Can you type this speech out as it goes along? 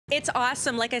It's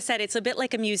awesome. Like I said, it's a bit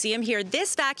like a museum here.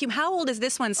 This vacuum, how old is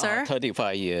this one, sir?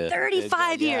 35 years.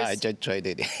 35 years. Yeah, I just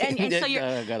traded it. And so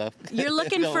you're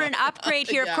looking for an upgrade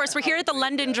here. Of course, we're here at the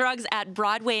London Drugs at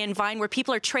Broadway and Vine, where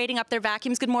people are trading up their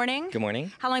vacuums. Good morning. Good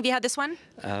morning. How long have you had this one?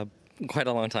 Quite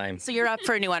a long time. So you're up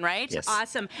for a new one, right? Yes.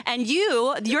 Awesome. And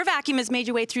your vacuum has made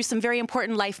your way through some very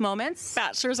important life moments.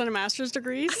 Bachelor's and a master's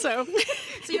degree, so.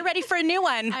 So you're ready for a new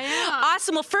one. I am.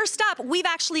 Awesome. Well, first up, we've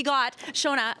actually got,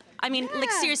 Shona, I mean, like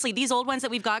seriously, these old ones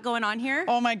that we've got going on here.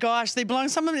 Oh my gosh, they belong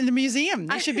some of them in the museum.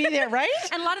 They should be there, right?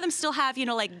 And a lot of them still have, you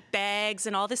know, like bags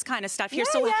and all this kind of stuff here.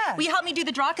 So will you help me do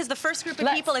the draw? Because the first group of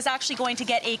people is actually going to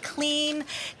get a Clean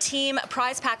Team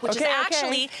prize pack, which is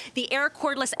actually the Air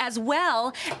Cordless as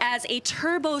well as a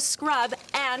turbo scrub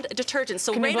and detergent.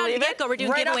 So right out of the get-go, we're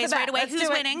doing giveaways right away. Who's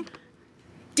winning?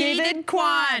 David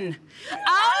Kwan. Oh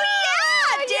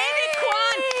yeah, David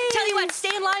Kwan. Tell you what,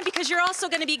 stay in line because you're also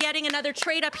going to be getting another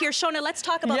trade up here. Shona, let's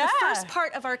talk about the first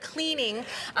part of our cleaning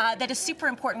that is super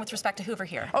important with respect to Hoover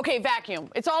here. Okay, vacuum.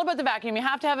 It's all about the vacuum. You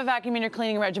have to have a vacuum in your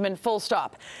cleaning regimen, full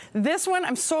stop. This one,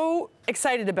 I'm so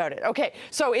excited about it. Okay,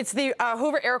 so it's the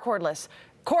Hoover Air Cordless.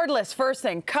 Cordless, first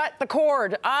thing, cut the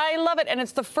cord. I love it, and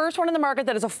it's the first one in the market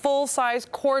that is a full-size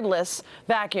cordless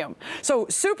vacuum. So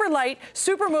super light,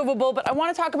 super movable, but I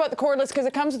want to talk about the cordless because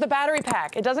it comes with a battery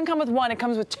pack. It doesn't come with one, it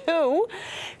comes with two.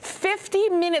 50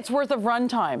 minutes worth of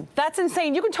runtime. That's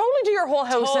insane. You can totally do your whole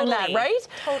house in that, right?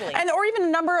 Totally. And or even a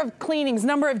number of cleanings,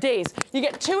 number of days. You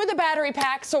get two of the battery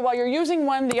packs, so while you're using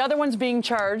one, the other one's being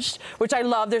charged, which I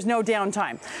love. There's no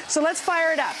downtime. So let's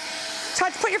fire it up.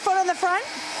 Put your foot on the front.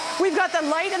 We've got the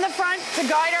light in the front to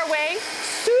guide our way.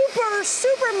 Super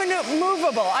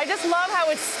movable. I just love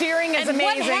how it's steering is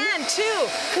amazing. One hand, too.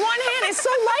 One hand is so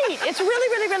light. It's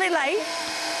really light.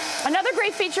 Another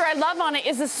great feature I love on it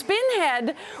is the spin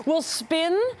head will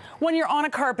spin when you're on a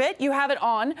carpet. You have it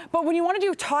on. But when you want to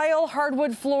do tile,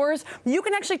 hardwood floors, you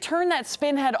can actually turn that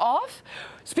spin head off.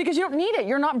 It's because you don't need it.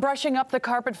 You're not brushing up the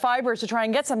carpet fibers to try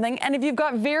and get something. And if you've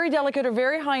got very delicate or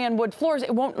very high-end wood floors,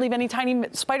 it won't leave any tiny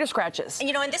spider scratches.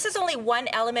 You know, and this is only one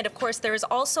element. Of course, there is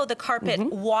also the carpet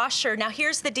washer. Now,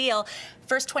 here's the deal.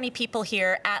 First 20 people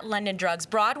here at London Drugs,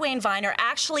 Broadway and Vine, are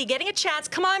actually getting a chance.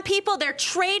 Come on, people. They're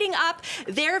trading up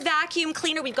their vacuum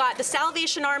cleaner. We've got the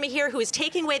Salvation Army here who is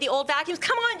taking away the old vacuums.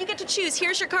 Come on, you get to choose.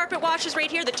 Here's your carpet washers right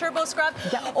here, the turbo scrub,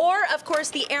 or, of course,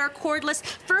 the Air Cordless.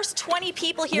 First 20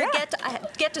 people here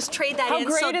get to trade that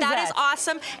in. So that is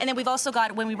awesome. And then we've also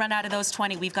got, when we run out of those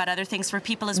 20, we've got other things for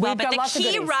people as well. But the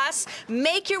key, Russ,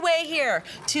 make your way here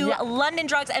to London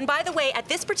Drugs. And by the way, at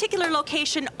this particular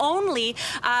location only,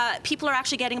 people are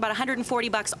actually getting about 140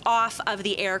 bucks off of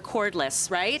the Air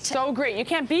Cordless, right? So great. You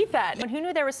can't beat that. And who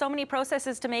knew there were so many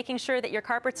processes to making sure that your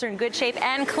carpets are in good shape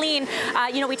and clean?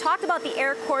 You know, we talked about the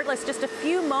Air Cordless just a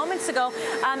few moments ago.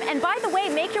 And by the way,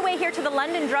 make your way here to the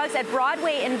London Drugs at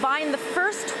Broadway and Vine. The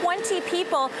first 20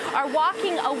 people are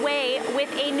walking away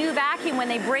with a new vacuum when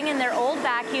they bring in their old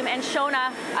vacuum. And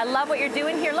Shona, I love what you're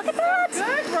doing here. Look at that. Good,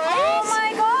 right? Oh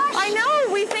my gosh. I know.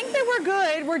 We think that we're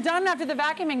good. We're done after the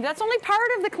vacuuming. That's only part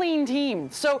of the clean team.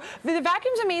 So the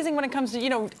vacuum's amazing when it comes to, you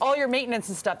know, all your maintenance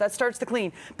and stuff. That starts to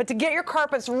clean. But to get your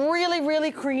carpets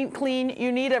really clean,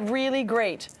 you need a really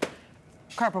great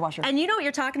carpet washer. And you know what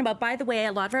you're talking about. By the way,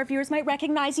 a lot of our viewers might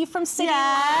recognize you from Citytv.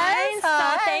 Yes,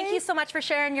 so thank you so much for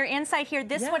sharing your insight here.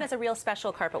 This one is a real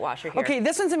special carpet washer here. Okay,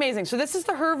 this one's amazing. So this is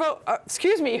the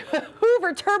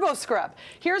Hoover Turbo Scrub.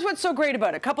 Here's what's so great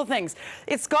about it. A couple things.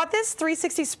 It's got this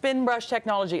 360 spin brush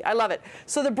technology. I love it.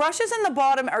 So the brushes in the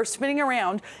bottom are spinning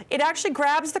around. It actually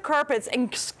grabs the carpets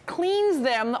and cleans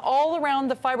them all around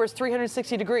the fibers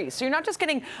 360 degrees. So you're not just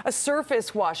getting a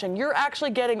surface washing. You're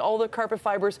actually getting all the carpet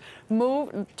fibers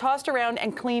tossed around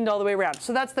and cleaned all the way around.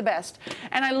 So that's the best.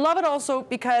 And I love it also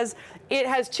because it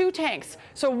has two tanks.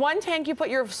 So one tank you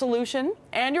put your solution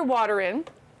and your water in.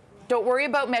 Don't worry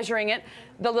about measuring it.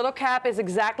 The little cap is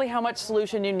exactly how much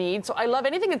solution you need. So I love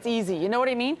anything that's easy. You know what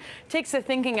I mean? Takes the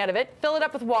thinking out of it. Fill it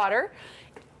up with water.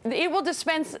 It will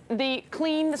dispense the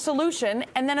clean solution.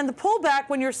 And then in the pullback,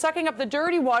 when you're sucking up the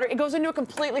dirty water, it goes into a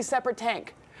completely separate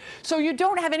tank. So you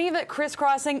don't have any of it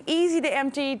crisscrossing, easy to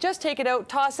empty, just take it out,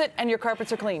 toss it, and your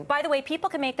carpets are clean. By the way, people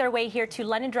can make their way here to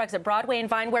London Drugs at Broadway and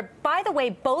Vine, where, by the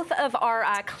way, both of our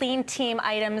clean team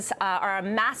items are a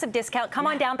massive discount. Come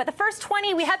on down. But the first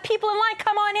 20, we have people in line.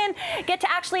 Come on in. Get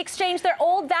to actually exchange their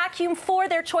old vacuum for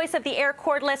their choice of the Air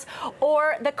Cordless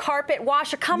or the carpet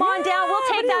washer. Come on down. We'll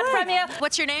take that from you.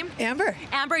 What's your name? Amber.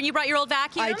 Amber, and you brought your old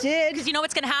vacuum? I did. Because you know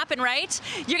what's going to happen, right?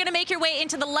 You're going to make your way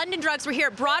into the London Drugs. We're here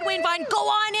at Broadway and Vine. Go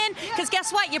on on in, because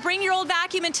guess what? You bring your old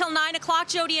vacuum until 9 o'clock,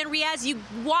 Jody and Riaz. You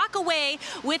walk away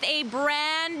with a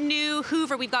brand new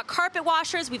Hoover. We've got carpet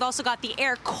washers. We've also got the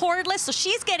Air Cordless, so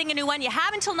she's getting a new one. You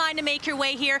have until 9 to make your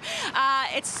way here.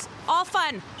 It's all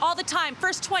fun, all the time.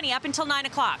 First 20 up until 9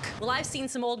 o'clock. Well, I've seen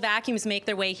some old vacuums make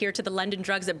their way here to the London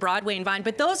Drugs at Broadway and Vine,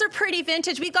 but those are pretty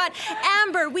vintage. We've got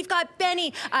Amber, we've got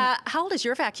Benny. How old is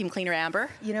your vacuum cleaner, Amber?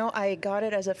 You know, I got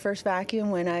it as a first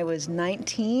vacuum when I was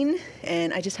 19,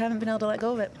 and I just haven't been able to let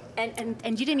go of it.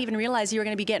 And you didn't even realize you were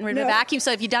going to be getting rid of a vacuum, so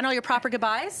have you done all your proper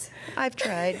goodbyes? I've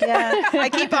tried, yeah. I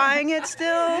keep eyeing it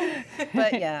still,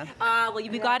 but yeah. Well,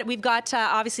 we've got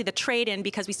obviously the trade-in,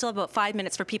 because we still have about 5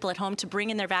 minutes for people at home to bring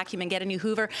in their vacuum and get a new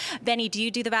Hoover. Benny, do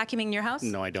you do the vacuuming in your house?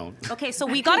 No, I don't. Okay, so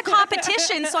we got a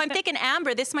competition, so I'm thinking,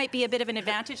 Amber, this might be a bit of an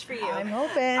advantage for you. I'm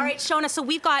hoping. All right, Shona, so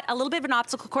we've got a little bit of an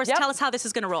obstacle course. Yep. Tell us how this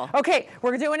is going to roll. Okay,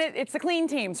 we're doing it. It's the clean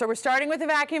team. So we're starting with the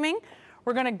vacuuming.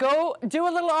 We're going to go do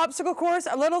a little obstacle course,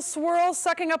 a little swirl,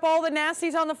 sucking up all the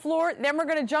nasties on the floor. Then we're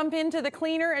going to jump into the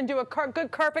cleaner and do a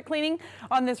good carpet cleaning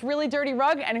on this really dirty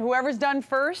rug. And whoever's done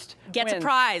first gets wins. a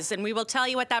prize. And we will tell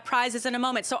you what that prize is in a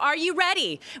moment. So are you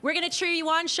ready? We're going to cheer you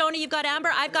on. Shona, you've got Amber.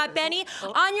 I've got Benny.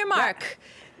 On your mark,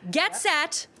 get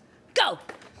set, go.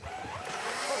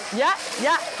 Yeah,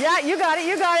 you got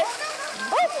it,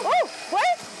 Oh,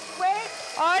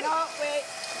 wait. On. No, wait.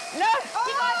 No,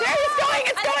 there it's going.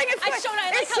 Shona, I like it's how just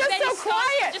Benny so stopped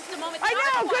quiet. for just a moment. I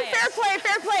know, Not good, quiet.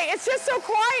 fair play. It's just so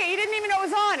quiet. You didn't even know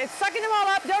it was on. It's sucking them all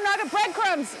up. Don't knock it.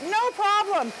 Breadcrumbs, no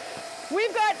problem.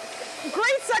 We've got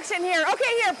great suction here.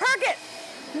 Okay, here, park it.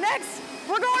 Next,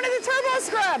 we're going to the turbo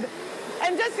scrub.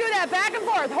 And just do that back and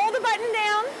forth. Hold the button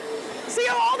down. See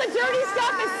how all the dirty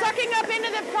stuff is sucking up into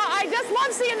the I just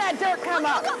love seeing that dirt come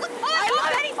up. Look. I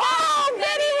love it. Oh,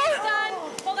 Benny. Done.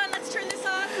 Hold on, let's turn this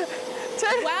off.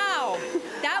 Turn- Wow,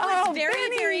 that was very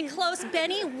Benny. close.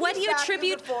 Benny, what do you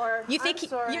attribute? You think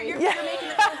you're making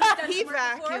He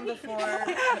vacuumed before.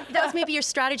 That was maybe your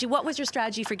strategy. What was your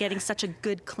strategy for getting such a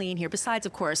good clean here? Besides,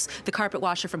 of course, the carpet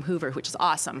washer from Hoover, which is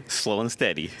awesome. Slow and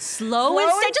steady. Slow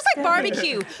and steady, just like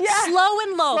barbecue. Yeah. Slow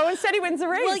and low. Slow and steady wins the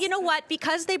race. Well, you know what?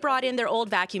 Because they brought in their old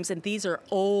vacuums, and these are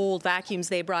old vacuums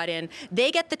they brought in, they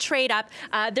get the trade up.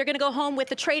 They're going to go home with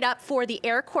the trade up for the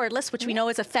Air Cordless, which we know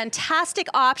is a fantastic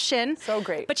option. So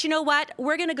great. But you know what?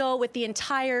 We're going to go with the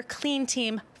entire clean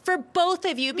team for both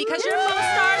of you, because you're both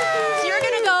stars. So you're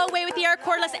going to go away with the Air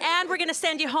Cordless, and we're going to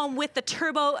send you home with the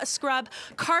Turbo Scrub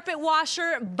Carpet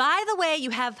Washer. By the way,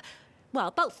 you have, well,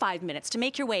 about 5 minutes to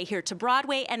make your way here to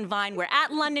Broadway and Vine. We're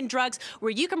at London Drugs,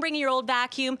 where you can bring your old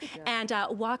vacuum and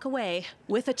walk away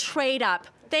with a trade up.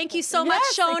 Thank you so much,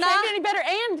 Shona. It can't get any better.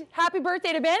 And happy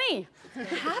birthday to Benny.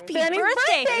 Happy Benny's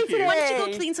birthday. today. Why don't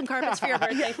you go clean some carpets for your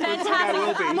birthday?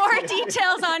 Fantastic. More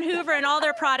details on Hoover and all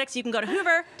their products, you can go to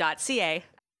hoover.ca.